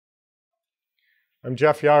I'm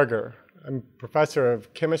Jeff Yarger. I'm professor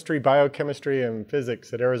of chemistry, biochemistry, and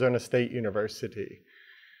physics at Arizona State University.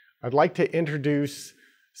 I'd like to introduce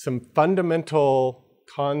some fundamental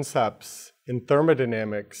concepts in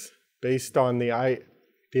thermodynamics based on the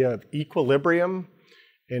idea of equilibrium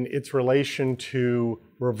and its relation to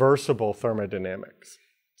reversible thermodynamics.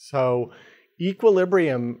 So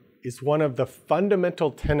equilibrium is one of the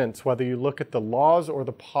fundamental tenets, whether you look at the laws or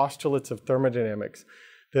the postulates of thermodynamics,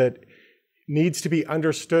 that needs to be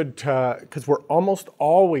understood because we're almost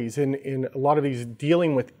always in a lot of these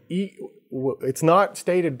dealing with, it's not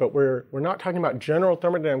stated, but we're not talking about general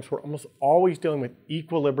thermodynamics, we're almost always dealing with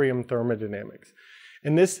equilibrium thermodynamics.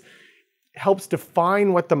 And this helps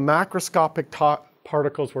define what the macroscopic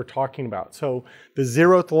particles we're talking about. So the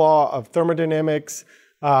zeroth law of thermodynamics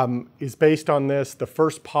is based on this. The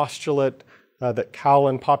first postulate that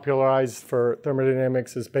Callan popularized for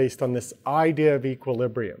thermodynamics is based on this idea of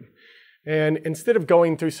equilibrium. And instead of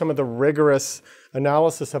going through some of the rigorous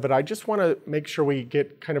analysis of it, I just want to make sure we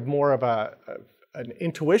get kind of more of an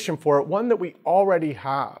intuition for it, one that we already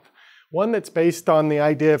have. One that's based on the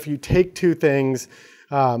idea if you take two things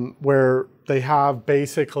where they have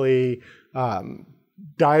basically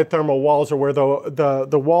diathermal walls, or where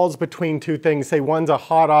the walls between two things, say one's a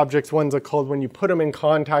hot object, one's a cold, when you put them in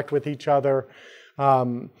contact with each other,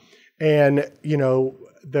 and you know,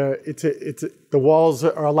 the walls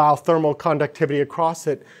allow thermal conductivity across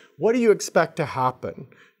it, what do you expect to happen?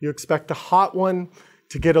 You expect the hot one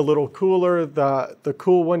to get a little cooler, the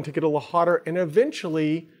cool one to get a little hotter, and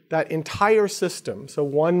eventually that entire system, so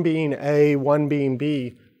one being A, one being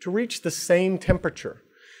B, to reach the same temperature.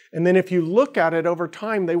 And then if you look at it over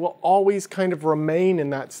time, they will always kind of remain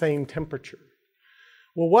in that same temperature.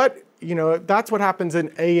 Well, that's what happens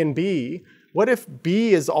in A and B. What if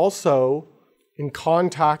B is also in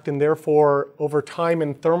contact and therefore over time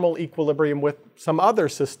in thermal equilibrium with some other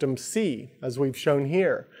system, C, as we've shown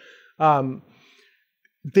here?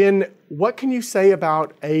 Then what can you say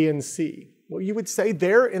about A and C? Well, you would say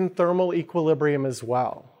they're in thermal equilibrium as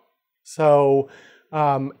well. So,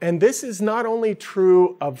 and this is not only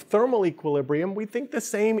true of thermal equilibrium, we think the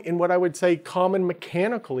same in what I would say common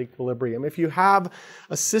mechanical equilibrium. If you have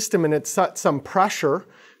a system and it's at some pressure,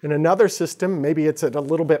 in another system, maybe it's at a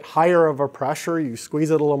little bit higher of a pressure, you squeeze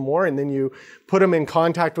it a little more, and then you put them in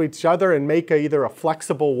contact with each other and make either a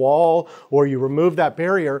flexible wall or you remove that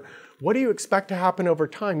barrier. What do you expect to happen over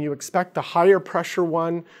time? You expect the higher pressure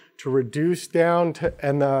one to reduce down to,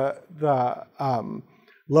 and the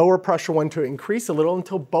lower pressure one to increase a little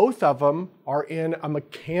until both of them are in a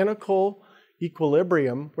mechanical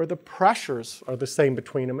equilibrium where the pressures are the same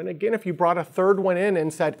between them. And again, if you brought a third one in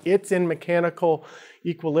and said it's in mechanical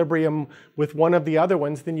equilibrium with one of the other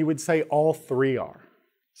ones, then you would say all three are.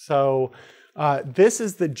 So this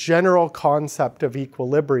is the general concept of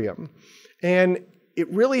equilibrium. And it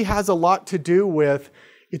really has a lot to do with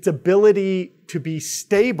its ability to be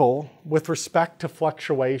stable with respect to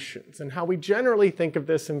fluctuations. And how we generally think of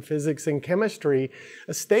this in physics and chemistry,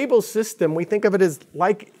 a stable system, we think of it as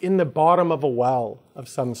like in the bottom of a well of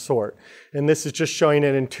some sort. And this is just showing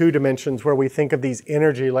it in 2 dimensions where we think of these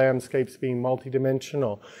energy landscapes being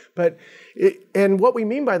multidimensional. And what we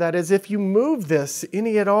mean by that is if you move this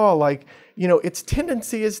any at all, like, you know, its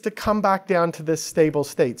tendency is to come back down to this stable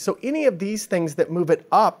state. So any of these things that move it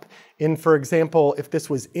up in, for example, if this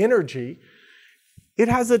was energy, it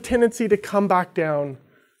has a tendency to come back down,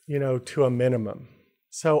 you know, to a minimum.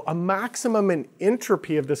 So a maximum in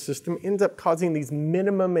entropy of the system ends up causing these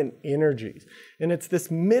minimum in energies. And it's this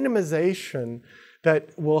minimization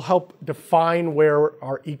that will help define where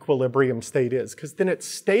our equilibrium state is, because then it's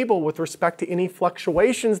stable with respect to any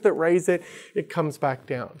fluctuations that raise it, it comes back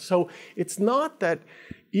down. So it's not that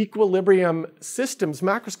equilibrium systems,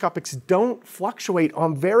 macroscopics, don't fluctuate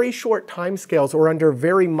on very short timescales or under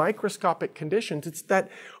very microscopic conditions. It's that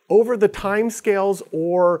over the timescales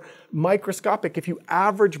or microscopic, if you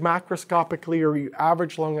average macroscopically or you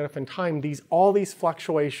average long enough in time, all these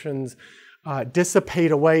fluctuations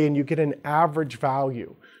dissipate away and you get an average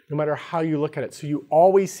value, no matter how you look at it. So you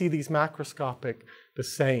always see these macroscopic the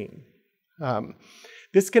same.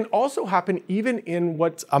 This can also happen even in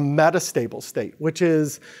what's a metastable state, which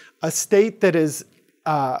is a state that is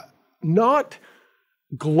not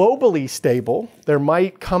globally stable. There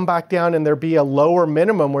might come back down and there be a lower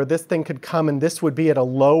minimum where this thing could come and this would be at a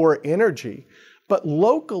lower energy. But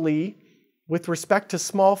locally, with respect to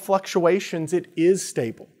small fluctuations, it is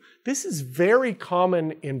stable. This is very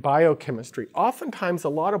common in biochemistry. Oftentimes, a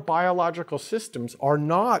lot of biological systems are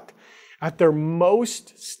not at their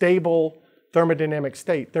most stable thermodynamic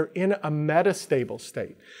state. They're in a metastable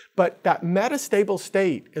state. But that metastable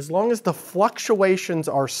state, as long as the fluctuations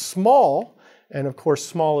are small, and of course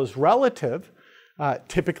small is relative,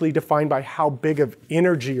 typically defined by how big of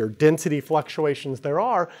energy or density fluctuations there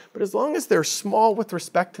are, but as long as they're small with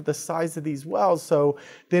respect to the size of these wells, so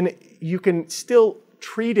then you can still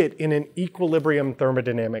treat it in an equilibrium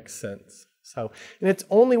thermodynamic sense. So, and it's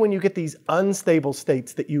only when you get these unstable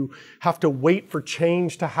states that you have to wait for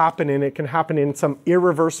change to happen, and it can happen in some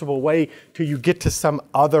irreversible way till you get to some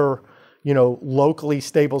other, locally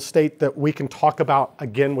stable state that we can talk about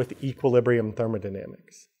again with equilibrium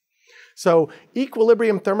thermodynamics. So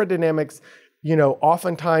equilibrium thermodynamics,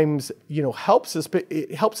 oftentimes, helps us, but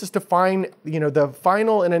it helps us define, the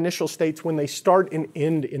final and initial states when they start and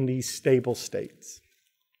end in these stable states.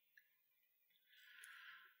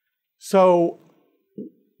 So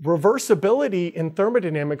reversibility in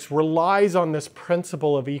thermodynamics relies on this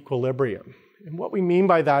principle of equilibrium. And what we mean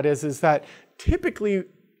by that is that typically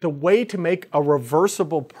the way to make a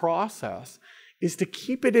reversible process is to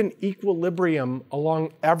keep it in equilibrium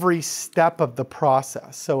along every step of the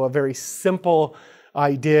process. So a very simple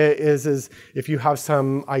idea is if you have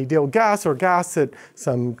some ideal gas or gas at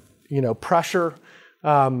some pressure,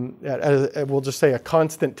 we'll just say a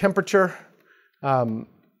constant temperature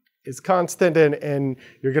is constant, and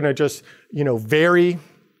you're going to just vary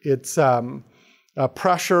its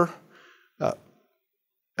pressure,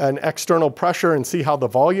 an external pressure, and see how the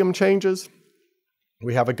volume changes.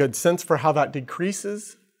 We have a good sense for how that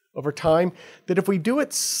decreases over time, that if we do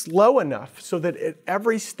it slow enough so that at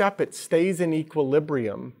every step it stays in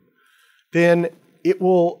equilibrium, then it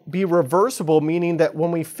will be reversible, meaning that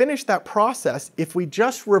when we finish that process, if we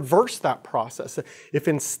just reverse that process, if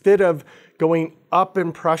instead of going up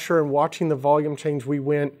in pressure and watching the volume change, we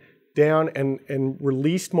went down and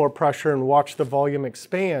released more pressure and watched the volume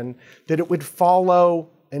expand, that it would follow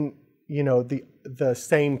the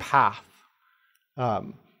same path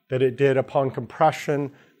that it did upon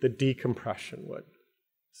compression, the decompression would.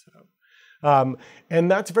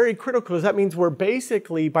 And that's very critical, because that means we're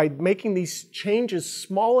basically, by making these changes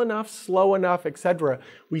small enough, slow enough, etc.,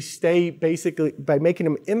 we stay basically, by making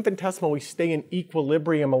them infinitesimal, we stay in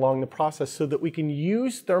equilibrium along the process so that we can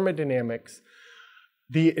use thermodynamics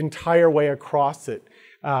the entire way across it.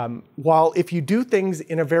 While if you do things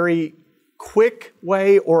in a very quick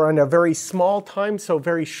way or on a very small time, so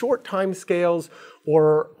very short time scales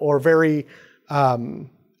or very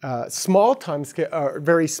small time scale,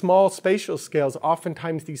 very small spatial scales,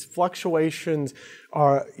 oftentimes these fluctuations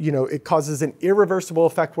are, it causes an irreversible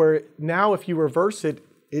effect where now if you reverse it,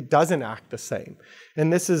 it doesn't act the same.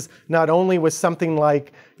 And this is not only with something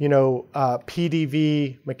like,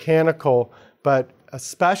 PDV mechanical, but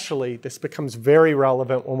especially this becomes very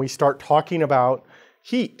relevant when we start talking about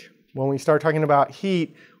heat. When we start talking about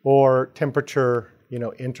heat or temperature,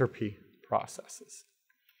 entropy processes.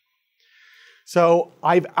 So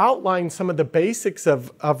I've outlined some of the basics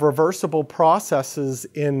of reversible processes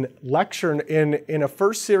in a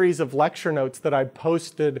first series of lecture notes that I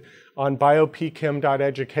posted on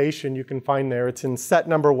biopchem.education. You can find there. It's in set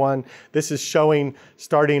number 1. This is showing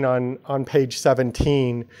starting on page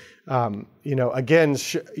 17. Again,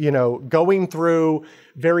 going through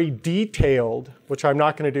very detailed, which I'm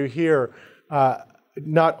not going to do here,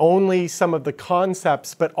 not only some of the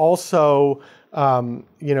concepts, but also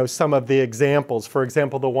some of the examples. For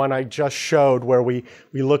example, the one I just showed where we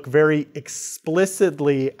look very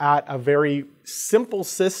explicitly at a very simple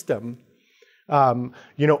system,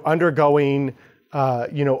 undergoing, a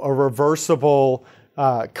reversible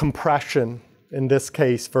compression in this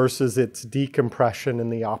case versus its decompression in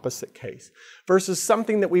the opposite case, versus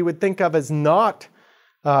something that we would think of as not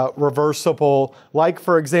reversible, like,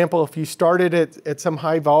 for example, if you started at some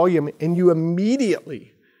high volume and you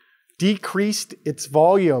immediately decreased its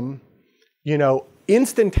volume,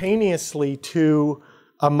 instantaneously to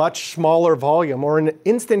a much smaller volume, or an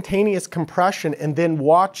instantaneous compression, and then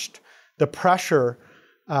watched the pressure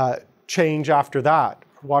change after that,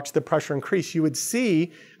 watch the pressure increase, you would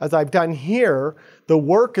see, as I've done here, the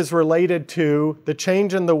work is related to, the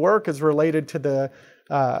change in the work is related to the,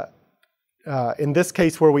 in this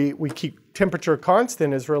case where we keep temperature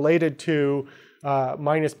constant, is related to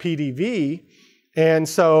minus PDV. And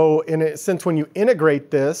so in a sense, when you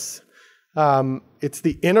integrate this, it's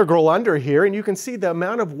the integral under here, and you can see the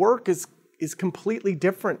amount of work is completely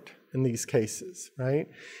different in these cases, right?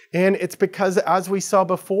 And it's because, as we saw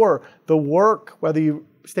before, the work, whether you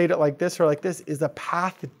state it like this or like this, is a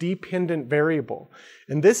path-dependent variable.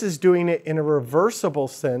 And this is doing it in a reversible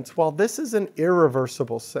sense, while this is an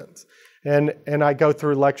irreversible sense. And I go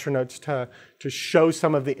through lecture notes to show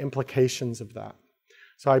some of the implications of that.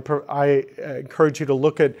 So I encourage you to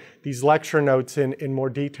look at these lecture notes in more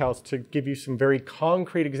details to give you some very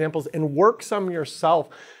concrete examples and work some yourself.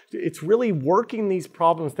 It's really working these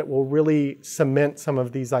problems that will really cement some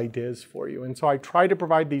of these ideas for you. And so I try to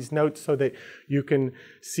provide these notes so that you can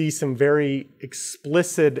see some very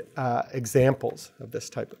explicit examples of this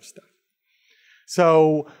type of stuff.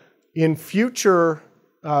 So in future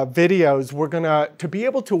videos, we're going to be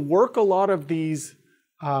able to work a lot of these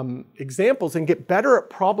examples and get better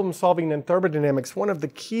at problem solving in thermodynamics. One of the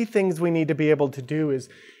key things we need to be able to do is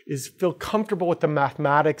feel comfortable with the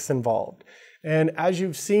mathematics involved. And as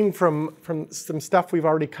you've seen from some stuff we've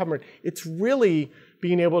already covered, it's really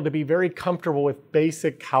being able to be very comfortable with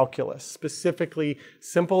basic calculus, specifically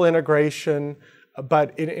simple integration.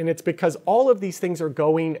 And it's because all of these things are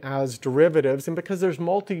going as derivatives, and because there's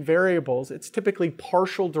multivariables, it's typically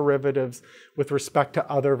partial derivatives with respect to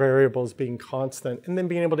other variables being constant, and then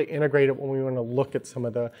being able to integrate it when we want to look at some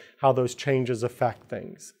of how those changes affect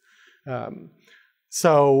things.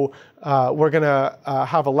 So we're going to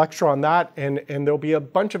have a lecture on that, and there'll be a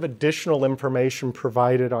bunch of additional information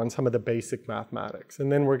provided on some of the basic mathematics. And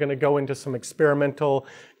then we're going to go into some experimental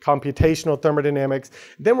computational thermodynamics.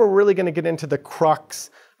 Then we're really going to get into the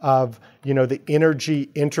crux of, the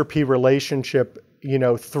energy-entropy relationship,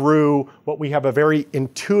 through what we have a very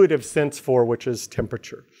intuitive sense for, which is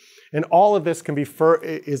temperature. And all of this can be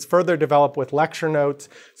is further developed with lecture notes,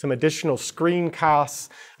 some additional screencasts,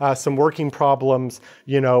 some working problems,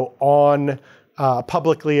 on a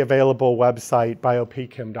publicly available website,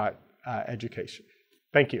 biopchem.education.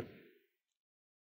 Thank you.